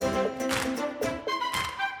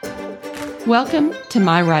Welcome to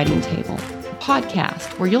My Writing Table, a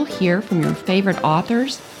podcast where you'll hear from your favorite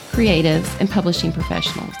authors, creatives, and publishing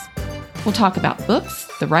professionals. We'll talk about books,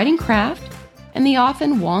 the writing craft, and the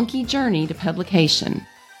often wonky journey to publication.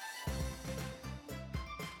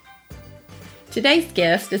 Today's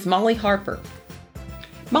guest is Molly Harper.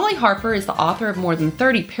 Molly Harper is the author of more than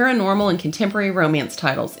 30 paranormal and contemporary romance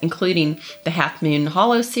titles, including the Half Moon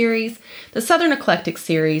Hollow series, the Southern Eclectic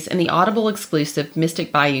series, and the Audible exclusive Mystic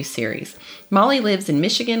Bayou series. Molly lives in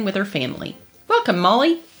Michigan with her family. Welcome,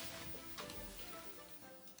 Molly.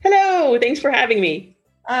 Hello, thanks for having me.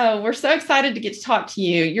 Oh, we're so excited to get to talk to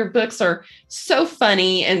you. Your books are so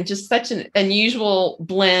funny and just such an unusual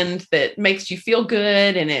blend that makes you feel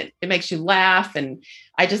good and it makes you laugh. And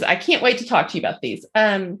I can't wait to talk to you about these.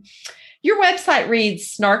 Your website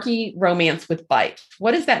reads snarky romance with bite.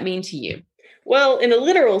 What does that mean to you? Well, in a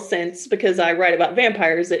literal sense, because I write about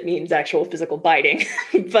vampires, it means actual physical biting.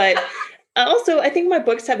 But also, I think my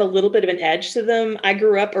books have a little bit of an edge to them. I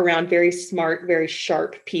grew up around very smart, very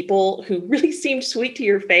sharp people who really seemed sweet to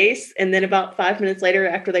your face. And then about 5 minutes later,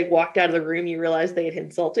 after they walked out of the room, you realized they had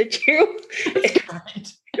insulted you.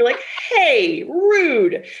 Right. You're like, hey,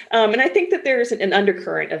 rude. And I think that there's an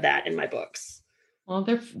undercurrent of that in my books. Well,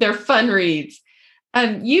 they're fun reads.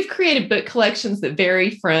 You've created book collections that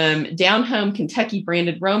vary from down-home Kentucky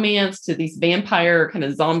branded romance to these vampire kind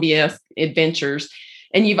of zombie-esque adventures.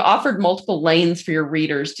 And you've offered multiple lanes for your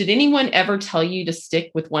readers. Did anyone ever tell you to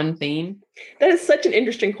stick with one theme? That is such an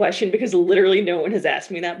interesting question because literally no one has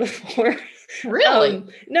asked me that before. Really?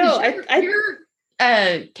 No, your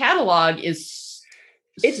catalog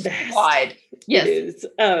it's vast. Wide. Yes. It is.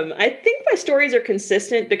 I think my stories are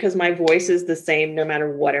consistent because my voice is the same no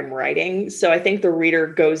matter what I'm writing. So I think the reader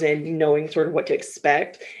goes in knowing sort of what to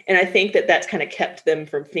expect. And I think that that's kind of kept them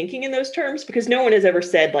from thinking in those terms because no one has ever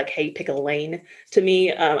said like, hey, pick a lane to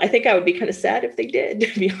me. I think I would be kind of sad if they did,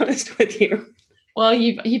 to be honest with you. Well,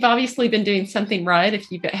 you've obviously been doing something right.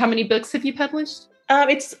 How many books have you published?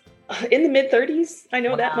 It's in the mid-30s. I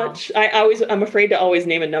know that much. I'm afraid to always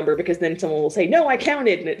name a number because then someone will say, no, I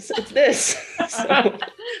counted and it's this. So,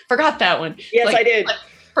 forgot that one. Yes, I did.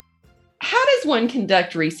 How does one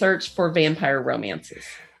conduct research for vampire romances?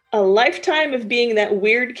 A lifetime of being that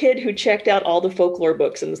weird kid who checked out all the folklore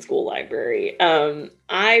books in the school library.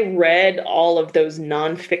 I read all of those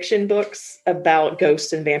nonfiction books about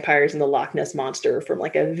ghosts and vampires and the Loch Ness Monster from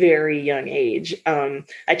like a very young age.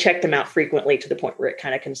 I checked them out frequently to the point where it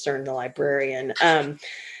kind of concerned the librarian.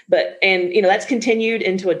 But that's continued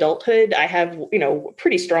into adulthood. I have,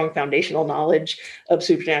 pretty strong foundational knowledge of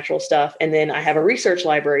supernatural stuff. And then I have a research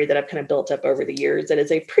library that I've kind of built up over the years that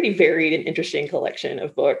is a pretty varied and interesting collection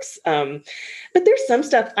of books. But there's some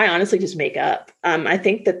stuff I honestly just make up. I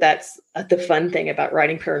think that's the fun thing about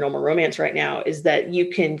writing paranormal romance right now is that you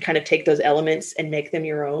can kind of take those elements and make them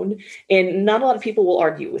your own. And not a lot of people will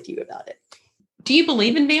argue with you about it. Do you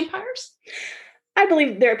believe in vampires? I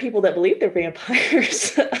believe there are people that believe they're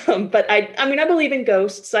vampires, but I believe in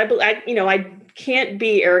ghosts. I can't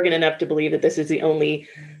be arrogant enough to believe that this is the only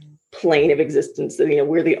plane of existence. That,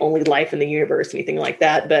 we're the only life in the universe, anything like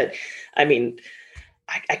that. But I mean,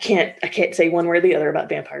 I can't say one way or the other about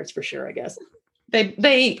vampires for sure. I guess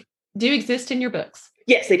they do exist in your books.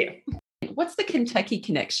 Yes, they do. What's the Kentucky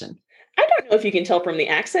connection? I don't know if you can tell from the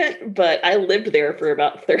accent, but I lived there for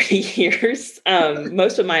about 30 years,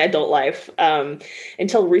 most of my adult life,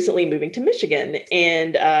 until recently moving to Michigan.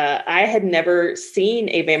 And I had never seen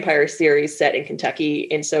a vampire series set in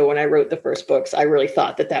Kentucky. And so when I wrote the first books, I really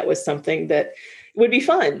thought that was something that would be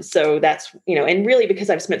fun. So that's, and really because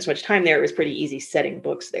I've spent so much time there, it was pretty easy setting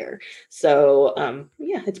books there. So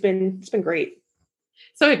it's been great.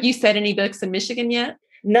 So have you set any books in Michigan yet?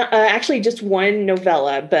 No, actually just one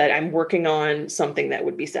novella, but I'm working on something that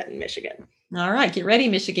would be set in Michigan. All right. Get ready,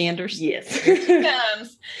 Michiganders. Yes. Here she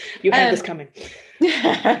comes. You have this coming.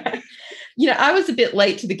 I was a bit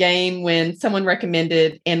late to the game when someone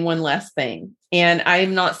recommended And One Last Thing. And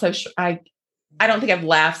I'm not so sure. I don't think I've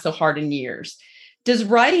laughed so hard in years. Does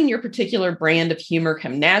writing your particular brand of humor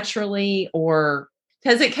come naturally or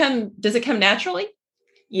does it come naturally?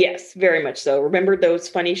 Yes, very much so. Remember those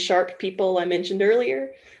funny, sharp people I mentioned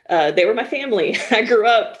earlier? They were my family. I grew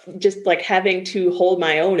up just like having to hold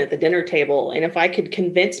my own at the dinner table. And if I could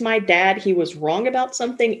convince my dad he was wrong about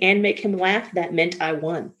something and make him laugh, that meant I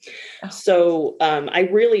won. Oh. So I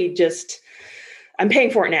really I'm paying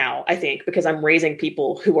for it now, I think, because I'm raising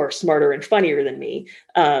people who are smarter and funnier than me.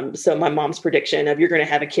 So my mom's prediction of you're going to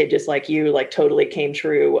have a kid just like you, like totally came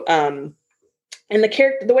true. And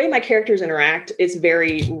the way my characters interact is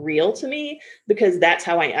very real to me, because that's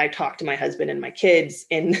how I talk to my husband and my kids.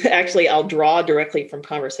 And actually, I'll draw directly from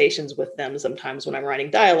conversations with them sometimes when I'm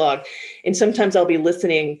writing dialogue. And sometimes I'll be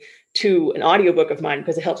listening to an audiobook of mine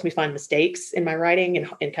because it helps me find mistakes in my writing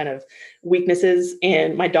and kind of weaknesses.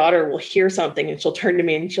 And my daughter will hear something and she'll turn to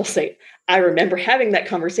me and she'll say, I remember having that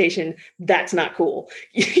conversation. That's not cool.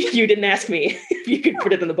 You didn't ask me if you could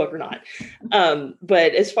put it in the book or not.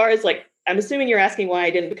 But as far as like, I'm assuming you're asking why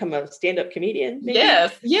I didn't become a stand-up comedian. Maybe?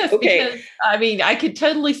 Yes. Okay. Because, I mean, I could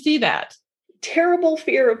totally see that. Terrible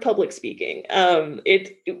fear of public speaking.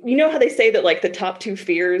 You know how they say that like the top two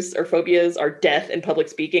fears or phobias are death and public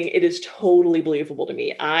speaking? It is totally believable to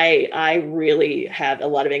me. I really have a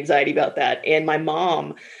lot of anxiety about that. And my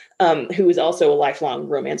mom, who is also a lifelong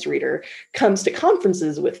romance reader, comes to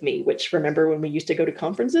conferences with me, which, remember when we used to go to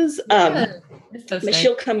conferences?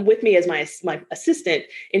 She'll come with me as my assistant,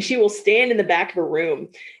 and she will stand in the back of a room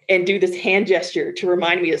and do this hand gesture to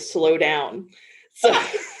remind me to slow down. So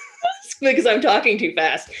because I'm talking too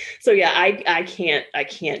fast. So yeah, I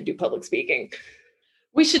can't do public speaking.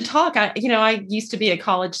 We should talk. I used to be a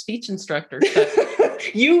college speech instructor. So.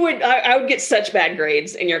 I would get such bad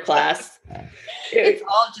grades in your class. It's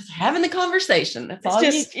all just having the conversation. That's all.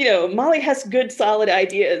 It's just, Molly has good, solid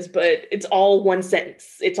ideas, but it's all one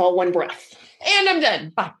sentence. It's all one breath. And I'm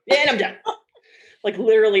done. Bye. And I'm done. Like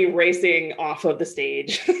literally racing off of the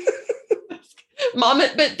stage. Mom,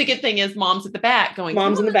 but the good thing is mom's at the back going.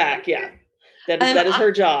 Mom's in the back. Yeah. That is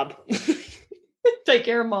her job. Take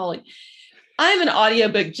care of Molly. I'm an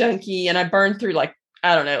audiobook junkie and I burn through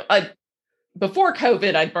before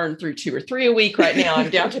COVID, I'd burn through 2 or 3 a week. Right now I'm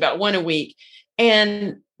down to about 1 a week.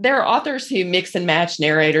 And there are authors who mix and match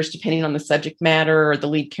narrators depending on the subject matter or the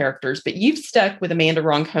lead characters, but you've stuck with Amanda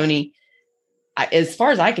Ronconi, as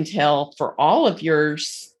far as I can tell, for all of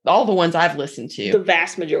yours, all the ones I've listened to. The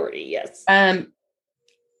vast majority, yes.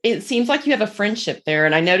 It seems like you have a friendship there.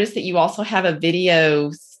 And I noticed that you also have a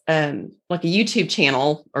video, like a YouTube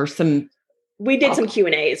channel or some. We did some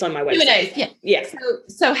Q&As on my website. Q&As, yeah.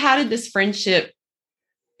 So how did this friendship?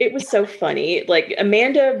 It was so funny. Like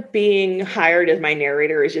Amanda being hired as my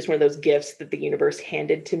narrator is just one of those gifts that the universe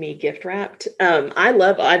handed to me, gift wrapped.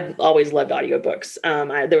 I've always loved audiobooks.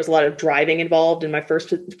 There was a lot of driving involved in my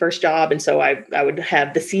first job. And so I would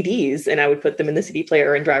have the CDs and I would put them in the CD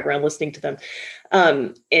player and drive around listening to them.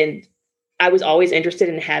 And I was always interested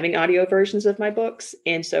in having audio versions of my books.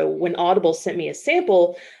 And so when Audible sent me a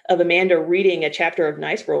sample of Amanda reading a chapter of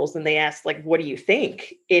Nice Girls, then they asked, like, what do you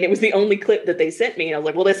think? And it was the only clip that they sent me. And I was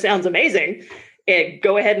like, well, this sounds amazing. And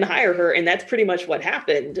go ahead and hire her. And that's pretty much what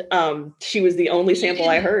happened. She was the only sample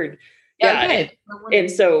I heard. Yeah. Okay.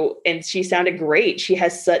 And she sounded great. She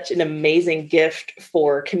has such an amazing gift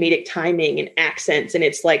for comedic timing and accents. And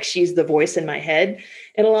it's like she's the voice in my head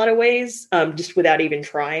in a lot of ways, just without even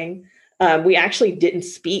trying. We actually didn't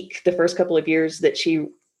speak the first couple of years that she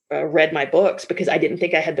read my books because I didn't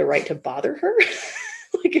think I had the right to bother her.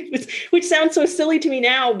 Which sounds so silly to me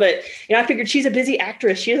now, but I figured she's a busy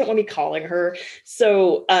actress. She doesn't want me calling her.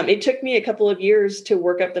 So it took me a couple of years to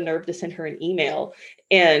work up the nerve to send her an email.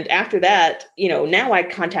 And after that, now I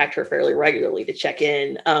contact her fairly regularly to check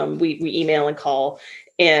in. We email and call,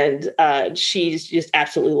 and she's just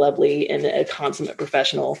absolutely lovely and a consummate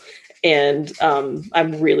professional. And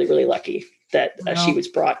I'm really, really lucky that she was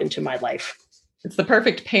brought into my life. It's the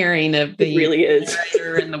perfect pairing of the really is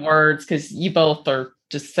writer and the words, because you both are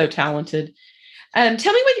just so talented. Tell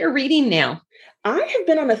me what you're reading now. I have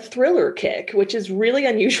been on a thriller kick, which is really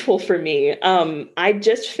unusual for me. I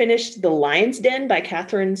just finished The Lion's Den by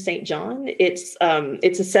Catherine St. John. It's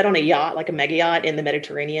a set on a yacht, like a mega yacht in the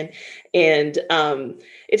Mediterranean. And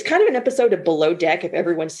it's kind of an episode of Below Deck if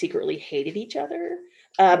everyone secretly hated each other.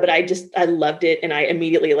 But I loved it. And I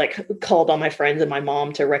immediately called on my friends and my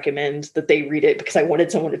mom to recommend that they read it because I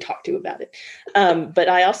wanted someone to talk to about it. But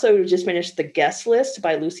I also just finished The Guest List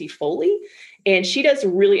by Lucy Foley. And she does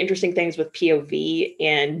really interesting things with POV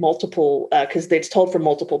and multiple, because it's told from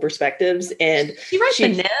multiple perspectives. And she writes The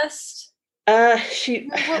Nest.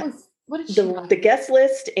 What did she write? The Guest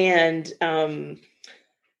List and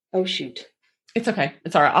oh shoot. It's okay.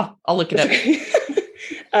 It's all right. I'll look it up.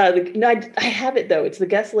 Okay. I have it though. It's The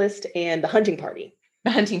Guest List and The Hunting Party. The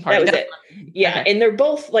Hunting Party. That was it. Yeah. Okay. And they're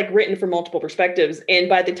both written from multiple perspectives. And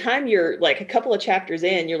by the time you're a couple of chapters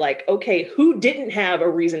in, you're like, okay, who didn't have a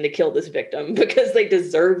reason to kill this victim because they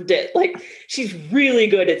deserved it? She's really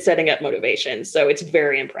good at setting up motivation. So it's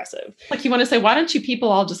very impressive. You want to say, why don't you people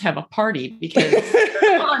all just have a party? Because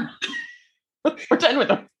we're done with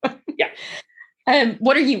them. Yeah.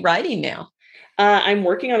 What are you writing now? I'm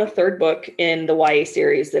working on a third book in the YA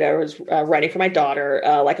series that I was writing for my daughter.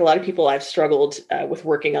 Like a lot of people, I've struggled with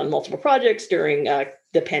working on multiple projects during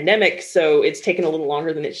the pandemic, so it's taken a little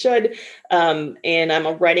longer than it should. And I'm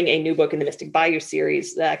writing a new book in the Mystic Bayou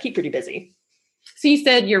series that I keep pretty busy. So you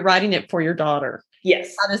said you're writing it for your daughter.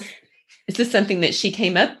 Yes. Is this something that she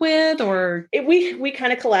came up with, or we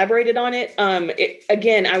kind of collaborated on it.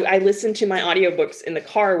 Again, I listened to my audiobooks in the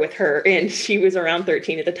car with her, and she was around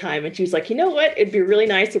 13 at the time, and she was like, you know what? It'd be really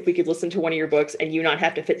nice if we could listen to one of your books and you not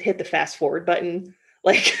have to hit the fast forward button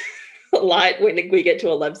like a lot when we get to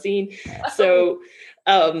a love scene. So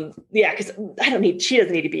yeah, because she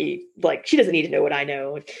doesn't need to be like, she doesn't need to know what I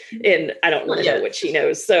know, and I don't want to know what she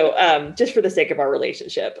knows. So just for the sake of our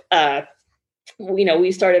relationship,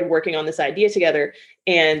 we started working on this idea together,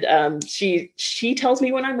 and she tells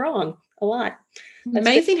me when I'm wrong a lot. That's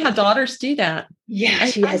amazing how daughters do that. Yeah,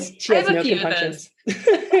 she has no compunctions.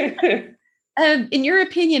 In your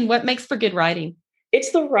opinion, what makes for good writing?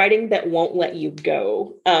 It's the writing that won't let you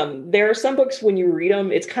go. There are some books when you read them,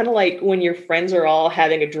 it's kind of like when your friends are all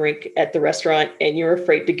having a drink at the restaurant and you're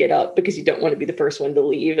afraid to get up because you don't want to be the first one to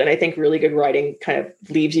leave. And I think really good writing kind of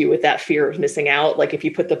leaves you with that fear of missing out. Like if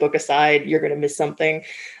you put the book aside, you're going to miss something.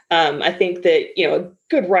 I think that, a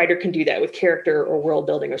good writer can do that with character or world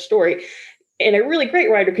building or story. And a really great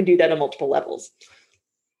writer can do that on multiple levels.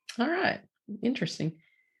 All right. Interesting.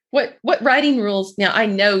 What writing rules? Now I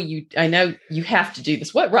know you have to do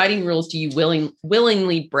this. What writing rules do you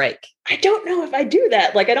willingly break? I don't know if I do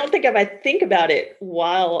that. Like, I don't think if I think about it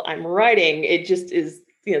while I'm writing, it just is,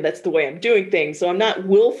 that's the way I'm doing things. So I'm not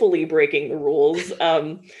willfully breaking the rules.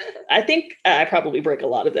 I think I probably break a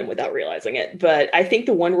lot of them without realizing it. But I think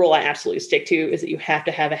the one rule I absolutely stick to is that you have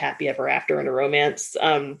to have a happy ever after in a romance.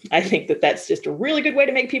 I think that that's just a really good way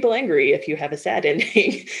to make people angry if you have a sad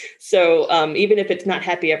ending. So even if it's not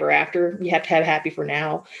happy ever after, you have to have happy for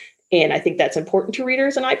now. And I think that's important to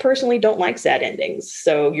readers. And I personally don't like sad endings.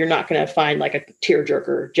 So you're not going to find like a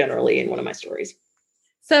tearjerker generally in one of my stories.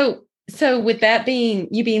 So with that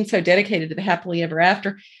being so dedicated to the happily ever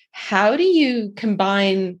after, how do you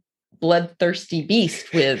combine bloodthirsty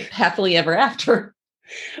beast with happily ever after?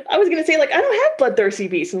 I was going to say, like, I don't have bloodthirsty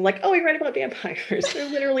beasts. And like, oh, you write about vampires. They're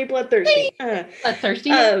literally bloodthirsty. Bloodthirsty.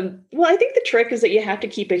 Well, I think the trick is that you have to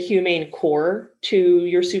keep a humane core to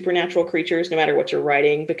your supernatural creatures, no matter what you're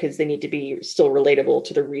writing, because they need to be still relatable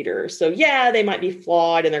to the reader. So yeah, they might be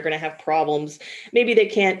flawed and they're going to have problems. Maybe they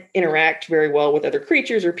can't interact very well with other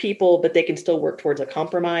creatures or people, but they can still work towards a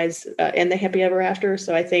compromise and the happy ever after.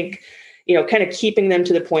 So I think, kind of keeping them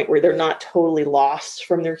to the point where they're not totally lost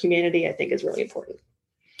from their humanity, I think is really important.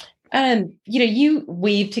 And, you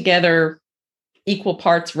weave together equal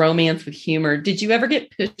parts romance with humor. Did you ever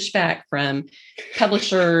get pushback from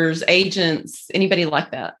publishers, agents, anybody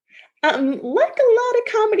like that? Like a lot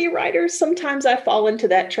of comedy writers, sometimes I fall into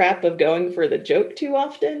that trap of going for the joke too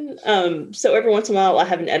often. So every once in a while, I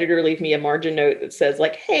have an editor leave me a margin note that says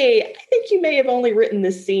like, hey, I think you may have only written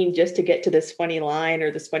this scene just to get to this funny line or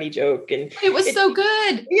this funny joke. And it was so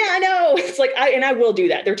good. Yeah, I know. It's like, I will do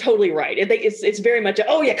that. They're totally right. It's very much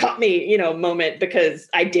oh, you caught me, moment because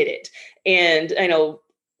I did it. And I know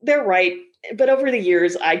they're right. But over the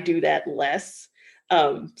years, I do that less.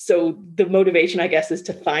 So the motivation, I guess, is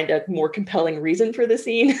to find a more compelling reason for the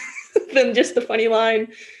scene than just the funny line.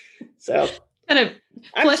 So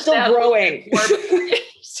I'm still growing.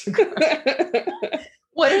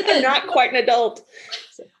 I'm not quite an adult.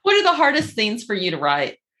 So. What are the hardest scenes for you to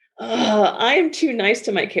write? I am too nice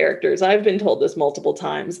to my characters. I've been told this multiple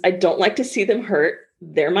times. I don't like to see them hurt.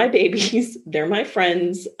 They're my babies. They're my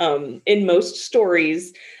friends. In most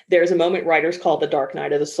stories, there's a moment writers call the dark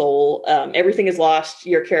night of the soul. Everything is lost.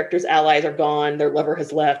 Your character's allies are gone. Their lover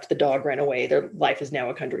has left. The dog ran away. Their life is now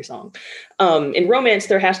a country song. In romance,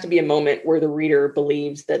 there has to be a moment where the reader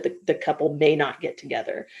believes that the couple may not get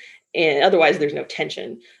together. And otherwise, there's no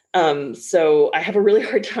tension. So I have a really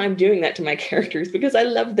hard time doing that to my characters because I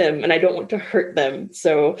love them and I don't want to hurt them.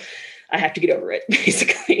 So I have to get over it,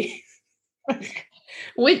 basically.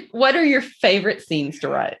 What are your favorite scenes to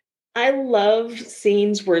write? I love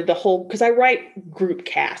scenes where because I write group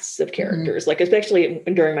casts of characters, like especially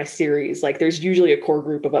during my series, like there's usually a core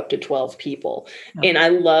group of up to 12 people. Okay. And I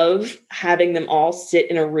love having them all sit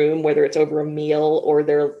in a room, whether it's over a meal or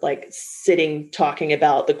they're like sitting, talking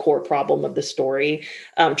about the core problem of the story,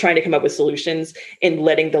 trying to come up with solutions and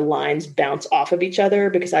letting the lines bounce off of each other,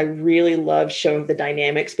 because I really love showing the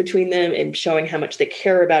dynamics between them and showing how much they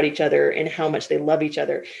care about each other and how much they love each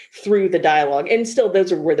other through the dialogue. And still,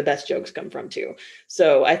 those are where the best jokes come from too.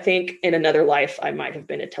 So I think in another life, I might have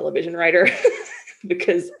been a television writer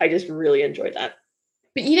because I just really enjoy that.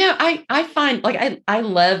 But I find like I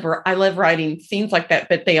love writing scenes like that,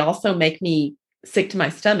 but they also make me sick to my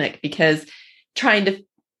stomach because trying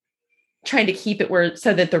to keep it where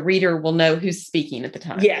so that the reader will know who's speaking at the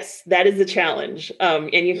time. Yes, that is the challenge.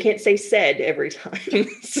 And you can't say said every time.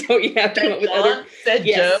 So you have to come up with other said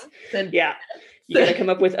yes. Joe. Said, yeah. You got to come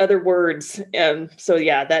up with other words. So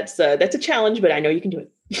yeah, that's a challenge, but I know you can do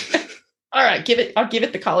it. All right, I'll give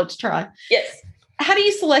it the college try. Yes. How do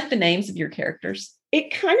you select the names of your characters?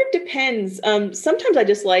 It kind of depends. Sometimes I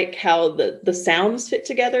just like how the sounds fit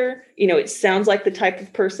together. It sounds like the type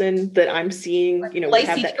of person that I'm seeing,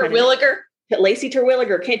 Lacey Terwilliger. Lacey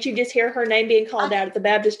Terwilliger. Can't you just hear her name being called out at the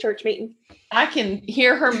Baptist church meeting? I can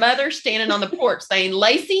hear her mother standing on the porch saying,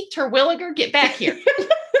 Lacey Terwilliger, get back here.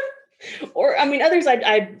 Or, others,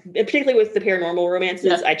 I particularly with the paranormal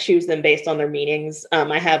romances, I choose them based on their meanings.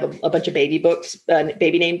 I have a bunch of baby books,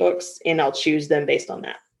 baby name books, and I'll choose them based on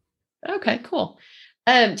that. Okay, cool.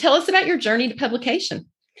 Tell us about your journey to publication.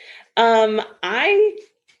 I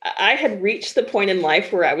had reached the point in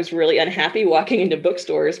life where I was really unhappy walking into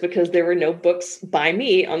bookstores because there were no books by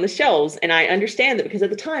me on the shelves. And I understand that because at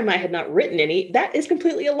the time I had not written any. That is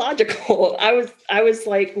completely illogical. I was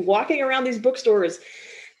like walking around these bookstores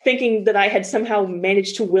thinking that I had somehow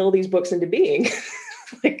managed to will these books into being.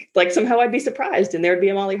 like somehow I'd be surprised and there'd be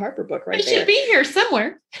a Molly Harper book right there. It should be here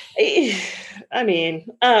somewhere.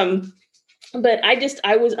 But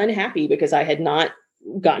I was unhappy because I had not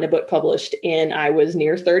gotten a book published and I was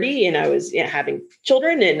near 30 and I was having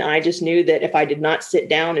children. And I just knew that if I did not sit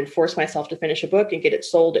down and force myself to finish a book and get it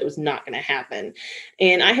sold, it was not going to happen.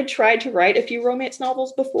 And I had tried to write a few romance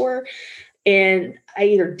novels before, and I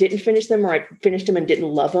either didn't finish them or I finished them and didn't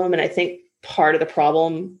love them. And I think part of the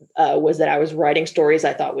problem was that I was writing stories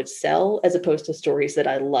I thought would sell as opposed to stories that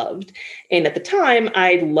I loved. And at the time,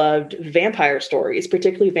 I loved vampire stories,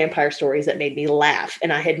 particularly vampire stories that made me laugh.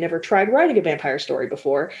 And I had never tried writing a vampire story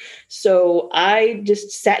before. So I just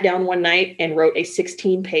sat down one night and wrote a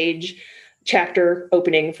 16-page chapter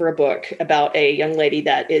opening for a book about a young lady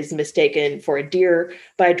that is mistaken for a deer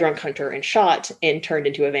by a drunk hunter and shot and turned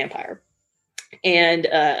into a vampire. And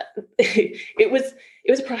it was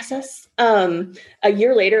a process. A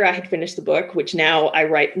year later, I had finished the book, which now I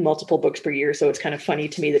write multiple books per year. So it's kind of funny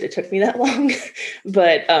to me that it took me that long.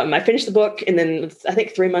 But I finished the book. And then I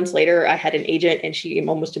think 3 months later, I had an agent and she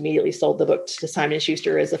almost immediately sold the book to Simon &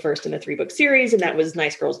 Schuster as the first in a 3-book series. And that was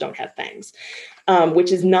Nice Girls Don't Have Fangs,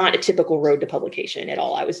 which is not a typical road to publication at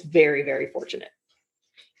all. I was very, very fortunate.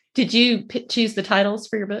 Did you choose the titles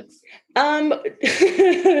for your books? My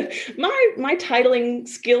titling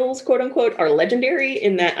skills, quote unquote, are legendary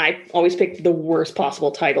in that I always pick the worst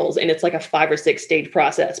possible titles. And it's like a 5 or 6 stage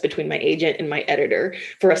process between my agent and my editor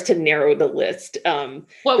for us to narrow the list.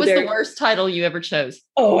 What was the worst title you ever chose?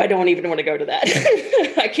 Oh, I don't even want to go to that.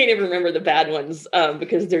 I can't even remember the bad ones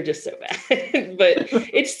because they're just so bad. But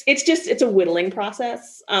it's a whittling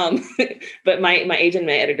process. But my agent and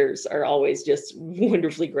my editors are always just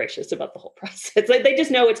wonderfully gracious about the whole process. They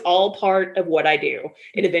just know it's all part of what I do,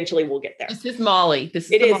 and eventually we'll get there. This is Molly.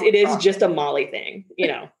 It is just a Molly thing.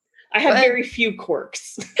 I have very few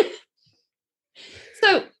quirks.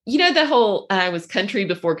 So, the whole, I was country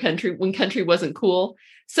before country, when country wasn't cool.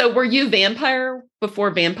 So were you vampire before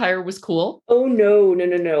vampire was cool? Oh, no.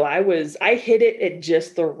 I hit it at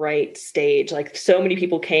just the right stage. Like so many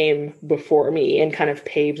people came before me and kind of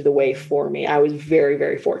paved the way for me. I was very,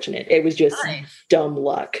 very fortunate. It was just dumb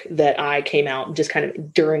luck that I came out just kind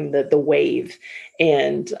of during the wave.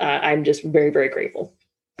 And I'm just very, very grateful.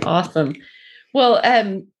 Awesome. Well,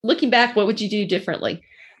 looking back, what would you do differently?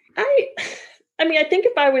 I think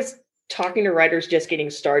if I was talking to writers just getting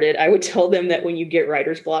started, I would tell them that when you get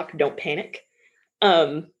writer's block, don't panic.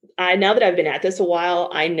 Now that I've been at this a while,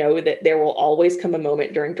 I know that there will always come a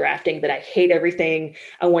moment during drafting that I hate everything.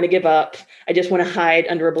 I want to give up. I just want to hide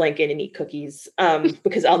under a blanket and eat cookies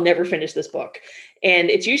because I'll never finish this book. And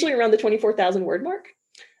it's usually around the 24,000 word mark.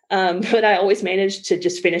 But I always manage to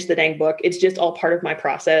just finish the dang book. It's just all part of my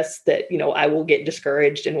process that, I will get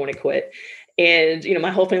discouraged and want to quit. And,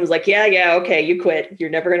 my whole family was like, yeah, okay, you quit. You're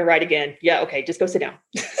never going to write again. Yeah, okay, just go sit down.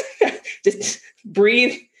 Just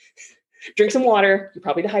breathe, drink some water. You're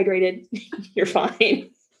probably dehydrated. You're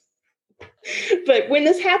fine. But when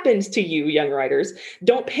this happens to you, young writers,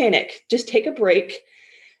 don't panic. Just take a break.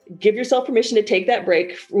 Give yourself permission to take that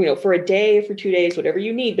break, for a day, for 2 days, whatever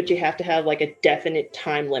you need. But you have to have like a definite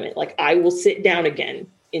time limit. Like I will sit down again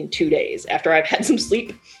in 2 days after I've had some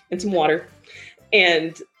sleep and some water.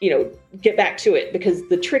 And, get back to it, because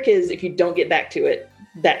the trick is if you don't get back to it,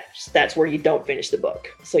 that's where you don't finish the book.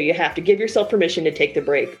 So you have to give yourself permission to take the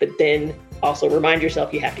break, but then also remind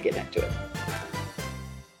yourself you have to get back to it.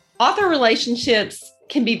 Author relationships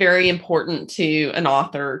can be very important to an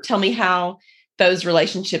author. Tell me how those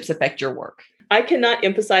relationships affect your work. I cannot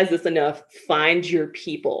emphasize this enough. Find your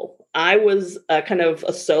people. I was kind of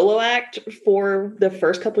a solo act for the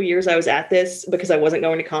first couple of years I was at this because I wasn't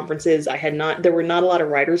going to conferences. There were not a lot of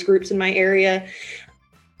writers groups in my area.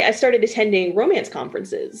 I started attending romance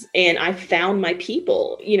conferences and I found my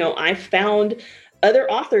people. I found other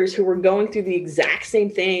authors who were going through the exact same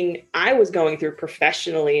thing I was going through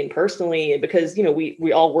professionally and personally, because,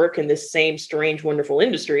 we all work in this same strange, wonderful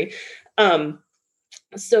industry.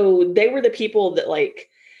 So they were the people that, like,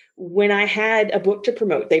 when I had a book to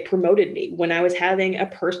promote, they promoted me. When I was having a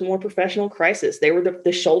personal or professional crisis, they were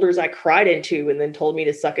the shoulders I cried into and then told me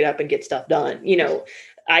to suck it up and get stuff done.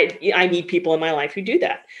 I need people in my life who do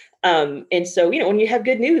that. And so, when you have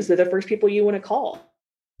good news, they're the first people you want to call.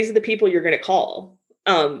 These are the people you're going to call,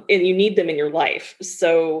 and you need them in your life.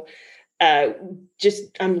 So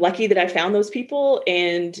I'm lucky that I found those people.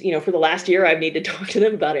 And, for the last year, I've needed to talk to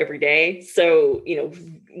them about every day. So,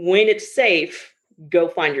 when it's safe, go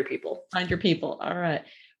find your people. Find your people. All right.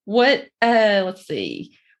 Let's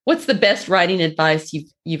see. What's the best writing advice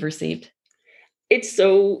you've received? It's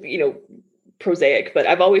so, prosaic, but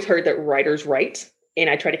I've always heard that writers write. And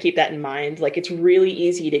I try to keep that in mind. Like, it's really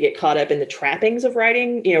easy to get caught up in the trappings of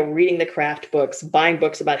writing, reading the craft books, buying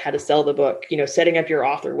books about how to sell the book, setting up your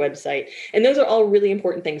author website. And those are all really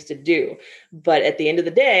important things to do. But at the end of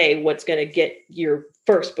the day, what's going to get your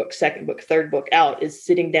first book, second book, third book out is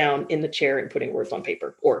sitting down in the chair and putting words on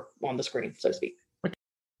paper or on the screen, so to speak.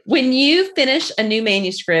 When you finish a new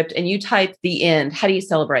manuscript and you type the end, how do you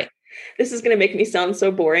celebrate? This is going to make me sound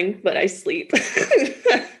so boring, but I sleep.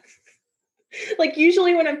 Like,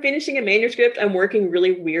 usually when I'm finishing a manuscript, I'm working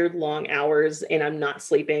really weird long hours and I'm not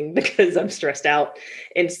sleeping because I'm stressed out.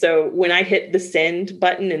 And so when I hit the send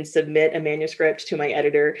button and submit a manuscript to my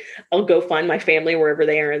editor, I'll go find my family wherever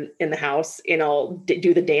they are in the house, and I'll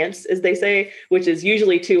do the dance, as they say, which is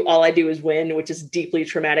usually to All I Do Is Win, which is deeply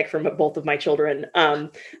traumatic for both of my children.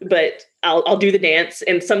 But I'll do the dance,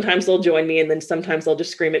 and sometimes they'll join me, and then sometimes they'll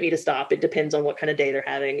just scream at me to stop. It depends on what kind of day they're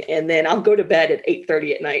having. And then I'll go to bed at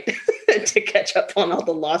 8:30 at night to catch up on all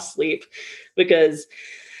the lost sleep, because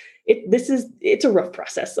it's a rough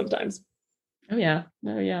process sometimes. Oh yeah.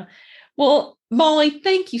 Well, Molly,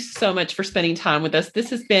 thank you so much for spending time with us.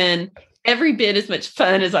 This has been every bit as much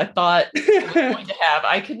fun as I thought I was going to have.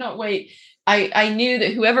 I could not wait. I knew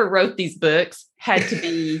that whoever wrote these books had to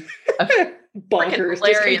be bonkers,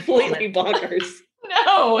 hilarious, completely bonkers.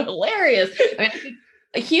 No, hilarious. I mean,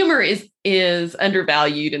 humor is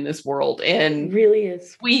undervalued in this world, and it really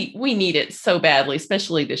is. We need it so badly,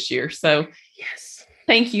 especially this year. So yes,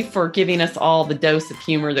 thank you for giving us all the dose of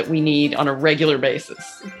humor that we need on a regular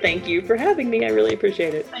basis. Thank you for having me. I really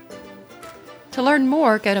appreciate it. To learn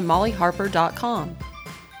more, go to mollyharper.com.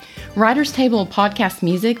 Writer's Table podcast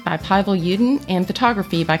music by Pavel Uden and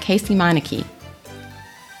photography by Casey Meineke.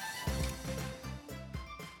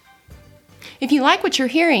 If you like what you're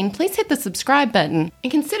hearing, please hit the subscribe button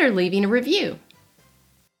and consider leaving a review.